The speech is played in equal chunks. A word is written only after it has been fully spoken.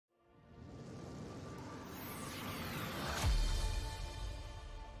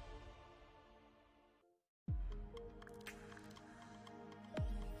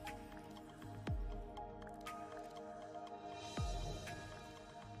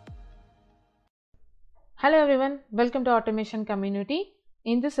Hello everyone, welcome to Automation Community.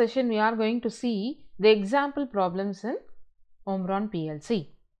 In this session, we are going to see the example problems in Omron PLC.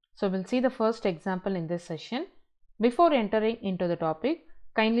 So, we'll see the first example in this session. Before entering into the topic,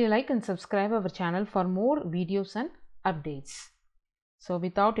 kindly like and subscribe our channel for more videos and updates. So,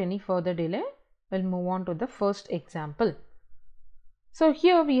 without any further delay, we'll move on to the first example. So,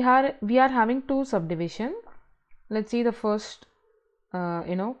 here we are having two subdivision. Let's see the first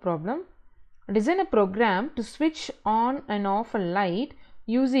problem. Design a program to switch on and off a light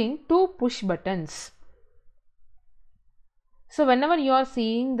using two push buttons. So whenever you are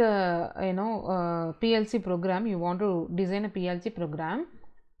seeing the PLC program, you want to design a PLC program,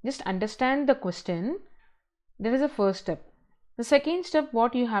 just understand the question. That is the first step. The second step,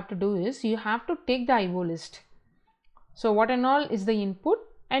 what you have to do is you have to take the IO list. So what and all is the input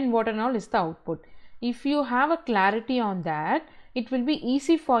and what and all is the output. If you have a clarity on that, it will be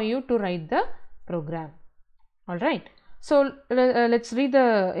easy for you to write the program. All right. So let's read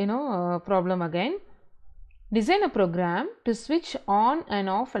the problem again. Design a program to switch on and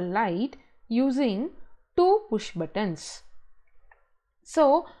off a light using two push buttons.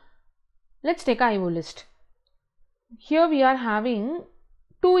 So let's take IO list. Here we are having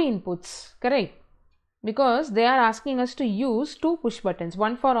two inputs, correct? Because they are asking us to use two push buttons,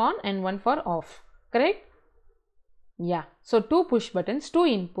 one for on and one for off, correct? Yeah, so two push buttons, two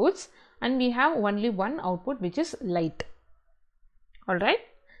inputs, and we have only one output, which is light. All right.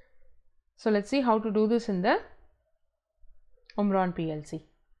 So let's see how to do this in the Omron PLC.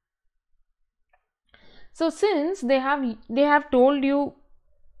 So since they have told you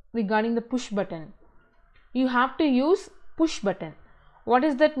regarding the push button, you have to use push button. What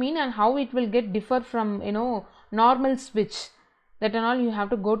does that mean and how it will get differ from normal switch? That and all you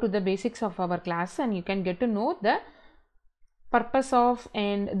have to go to the basics of our class and you can get to know the purpose of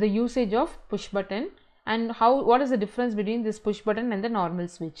and the usage of push button and what is the difference between this push button and the normal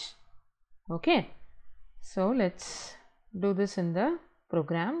switch. Okay, so let's do this in the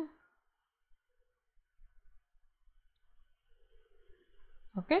program.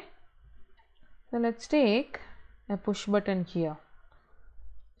 Okay, so let's take a push button here.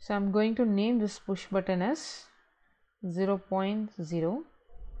 So I'm going to name this push button as 0.0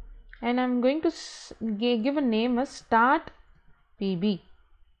 and I'm going to give a name as start PB.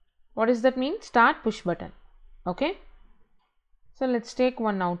 What does that mean? Start push button. Okay, so let's take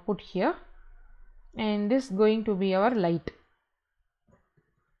one output here and this is going to be our light.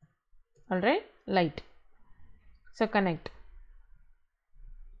 All right, light. So connect.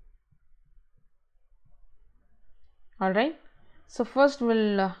 All right, so first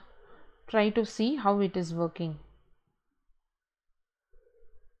we'll try to see how it is working.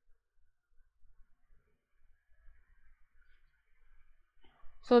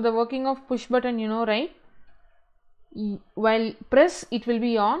 So the working of push button, right? While press, it will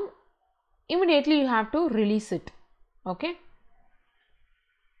be on. Immediately you have to release it. Okay.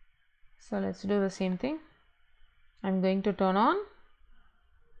 So let's do the same thing. I'm going to turn on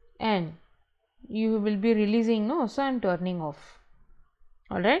and you will be releasing, no? So I'm turning off.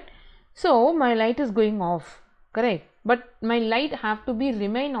 All right. So my light is going off, correct? But my light have to be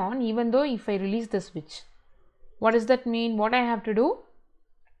remain on even though if I release the switch. What does that mean? What I have to do?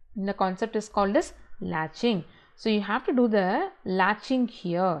 The concept is called as latching. So you have to do the latching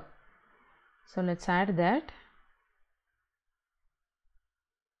here. So let's add that.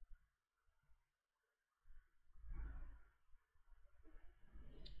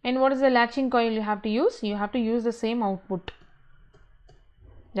 And what is the latching coil you have to use? You have to use the same output.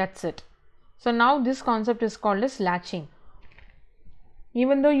 That's it. So now this concept is called as latching.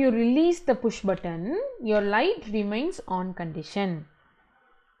 Even though you release the push button, your light remains on condition.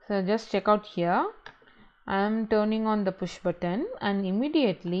 So just check out here. I am turning on the push button and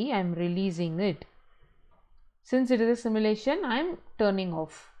immediately I am releasing it. Since it is a simulation, I am turning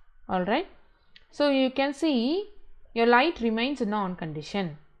off. All right. So you can see your light remains in on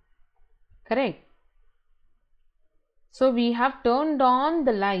condition. Correct. So we have turned on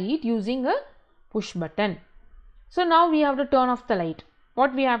the light using a push button. So now we have to turn off the light.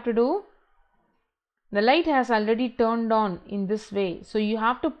 What we have to do? The light has already turned on in this way. So you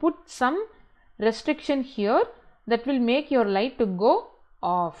have to put some restriction here that will make your light to go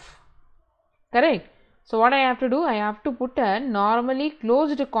off. Correct. So what I have to do? I have to put a normally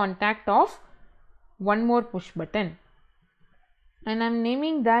closed contact of one more push button. And I am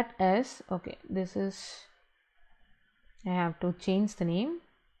naming that as, okay, this is, I have to change the name.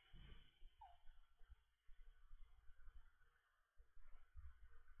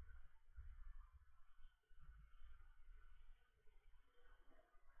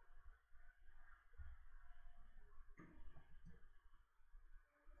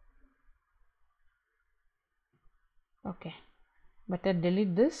 Okay, better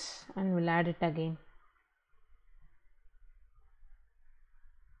delete this and we'll add it again.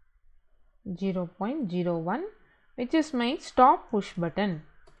 0.01, which is my stop push button.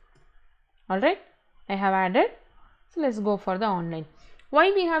 Alright, I have added. So let's go for the online.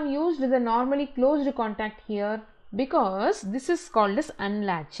 Why we have used the normally closed contact here? Because this is called as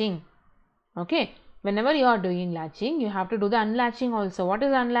unlatching. Okay, whenever you are doing latching, you have to do the unlatching also. What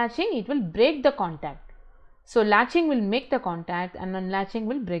is unlatching? It will break the contact. So latching will make the contact and unlatching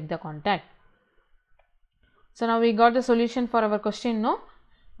will break the contact. So now we got the solution for our question, no?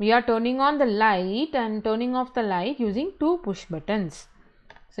 We are turning on the light and turning off the light using two push buttons.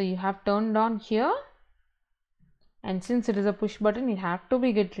 So you have turned on here, and since it is a push button, it have to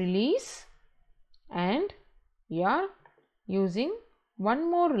be get release, and you are using one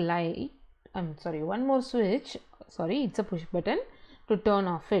more light, one more switch, it's a push button to turn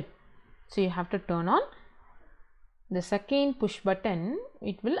off it. So you have to turn on the second push button,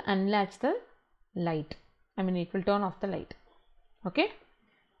 it will unlatch the light, it will turn off the light. Okay,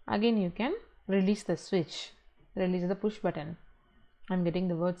 again you can release the switch, release the push button. I'm getting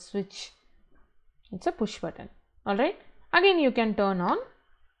the word switch, it's a push button. Alright, again you can turn on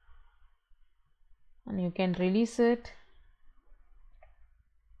and you can release it.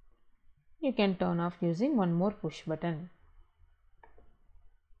 You can turn off using one more push button.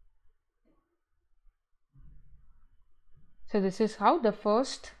 So this is how the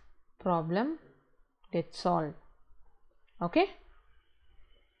first problem gets solved. Okay,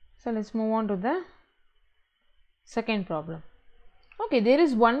 so let's move on to the second problem. Okay, there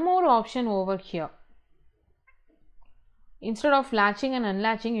is one more option over here. Instead of latching and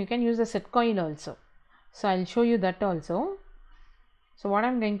unlatching, you can use the set coil also. So I'll show you that also. So what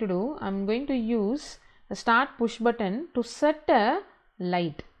I'm going to do, I'm going to use the start push button to set a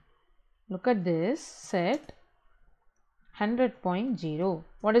light. Look at this, set 100.0.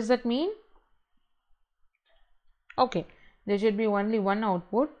 What does that mean? Okay, there should be only one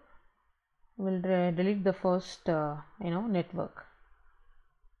output. We'll delete the first network.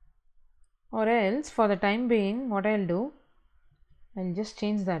 Or else for the time being, what I'll do, I'll just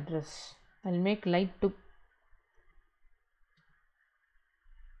change the address. I'll make light 2.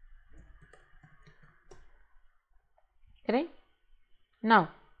 Correct? Now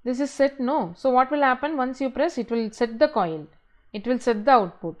this is set no. So what will happen once you press, it will set the coil. It will set the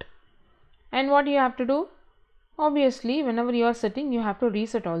output. And what you have to do? Obviously, whenever you are setting, you have to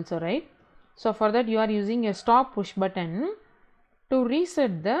reset also, right? So for that you are using a stop push button to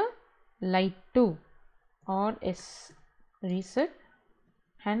reset the light 2 or reset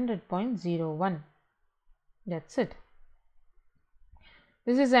 100.01. That's it.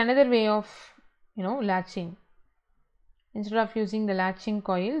 This is another way of latching. Instead of using the latching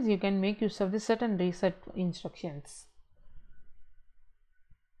coils, you can make use of the set and reset instructions.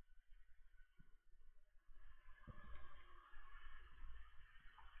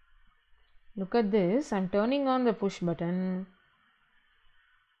 Look at this, I'm turning on the push button.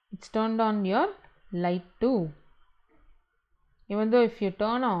 It's turned on your light 2. Even though if you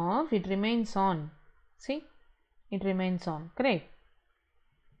turn off, it remains on. See, it remains on. Correct.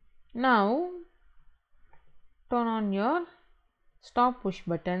 Now turn on your stop push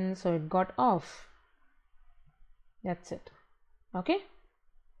button, so it got off. That's it. Okay,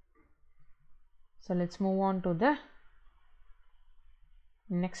 so let's move on to the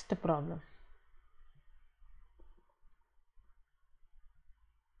next problem.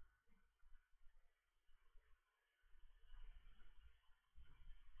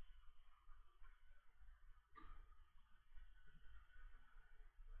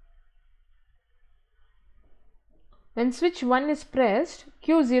 When switch 1 is pressed,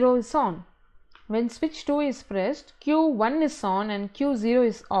 Q0 is on. When switch 2 is pressed, Q1 is on and Q0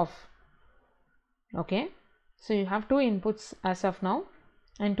 is off. Okay, so you have two inputs as of now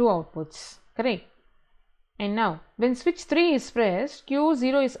and two outputs. Correct. And now when switch 3 is pressed,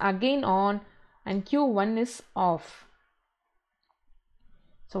 Q0 is again on and Q1 is off.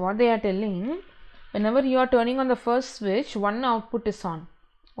 So what they are telling, whenever you are turning on the first switch, one output is on,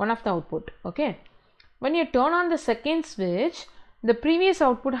 one of the output. Okay, when you turn on the second switch, the previous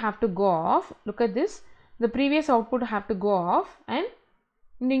output have to go off. Look at this, the previous output have to go off and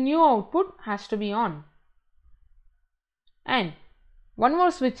the new output has to be on. And one more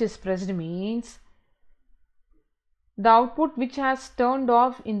switch is pressed means the output which has turned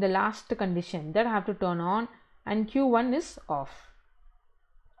off in the last condition, that have to turn on and Q1 is off.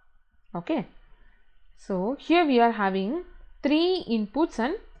 Okay, so here we are having 3 inputs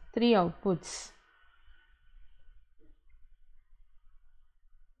and 3 outputs.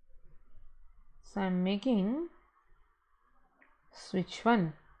 So I am making switch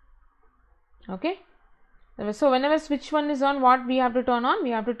 1. Okay. So whenever switch 1 is on, what we have to turn on? We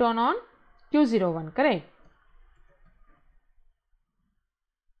have to turn on Q01, correct?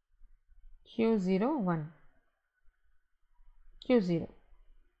 Q01. Q0.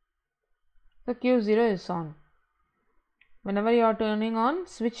 So Q0 is on. Whenever you are turning on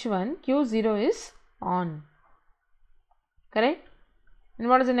switch 1, Q0 is on. Correct? And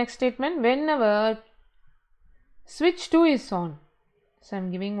what is the next statement? Whenever switch 2 is on. So I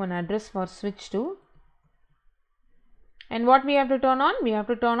am giving one address for switch 2. And what we have to turn on? We have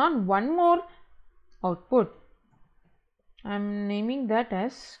to turn on one more output. I am naming that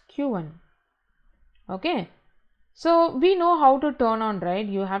as Q1. Okay. So we know how to turn on, right?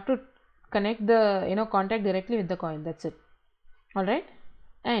 You have to connect the contact directly with the coil. That's it. Alright.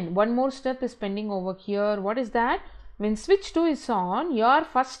 And one more step is pending over here. What is that? When switch 2 is on, your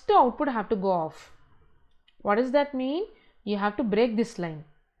first output have to go off. What does that mean? You have to break this line.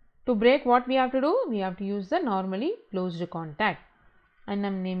 To break, what we have to do? We have to use the normally closed contact. And I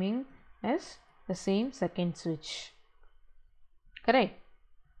am naming as the same second switch. Correct?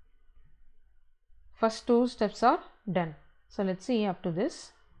 First two steps are done. So let's see up to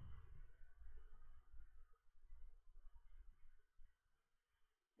this.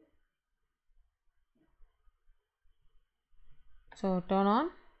 So turn on.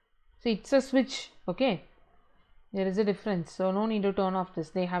 See, it's a switch. Okay. There is a difference, so no need to turn off this.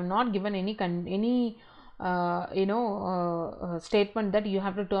 They have not given any statement that you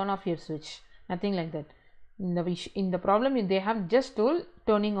have to turn off your switch. Nothing like that. In the problem, they have just told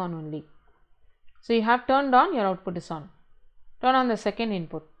turning on only. So you have turned on, your output is on. Turn on the second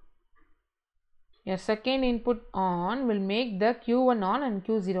input. Your second input on will make the Q1 on and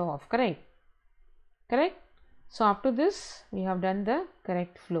Q0 off. Correct? Correct? So up to this, we have done the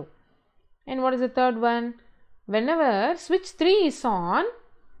correct flow. And what is the third one? Whenever switch 3 is on,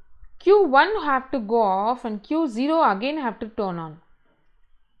 Q1 have to go off and Q0 again have to turn on.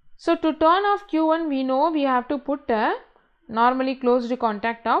 So to turn off Q1, we know we have to put a normally closed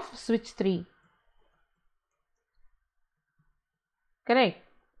contact of switch 3. Correct?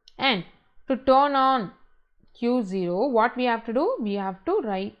 And to turn on Q0, what we have to do? We have to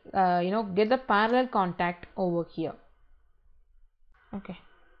get the parallel contact over here. Okay.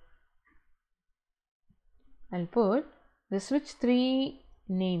 I'll put the switch 3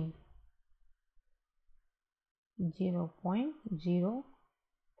 name 0.04.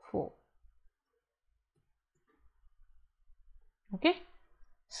 Okay.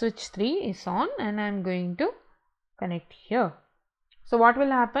 Switch 3 is on and I am going to connect here. So what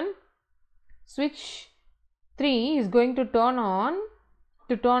will happen? Switch 3 is going to turn on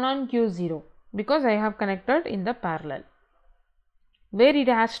Q0 because I have connected in the parallel. Where it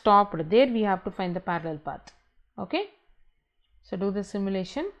has stopped, there we have to find the parallel path. Okay. So do the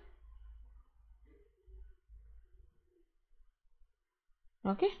simulation.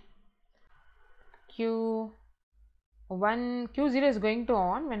 Okay. Q0 is going to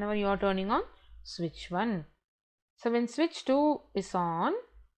on whenever you are turning on switch 1. So when switch 2 is on,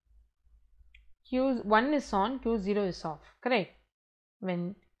 Q1 is on, Q0 is off. Correct?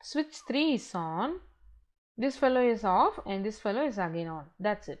 When switch 3 is on, this fellow is off and this fellow is again on.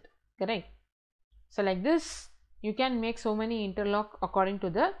 That's it. Correct? So like this, you can make so many interlock according to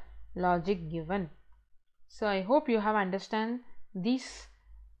the logic given. So I hope you have understand these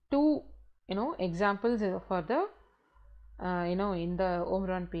two examples for the in the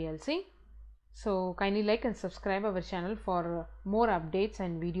Omron PLC. So kindly like and subscribe our channel for more updates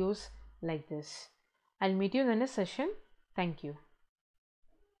and videos like this. I'll meet you in the next session. Thank you.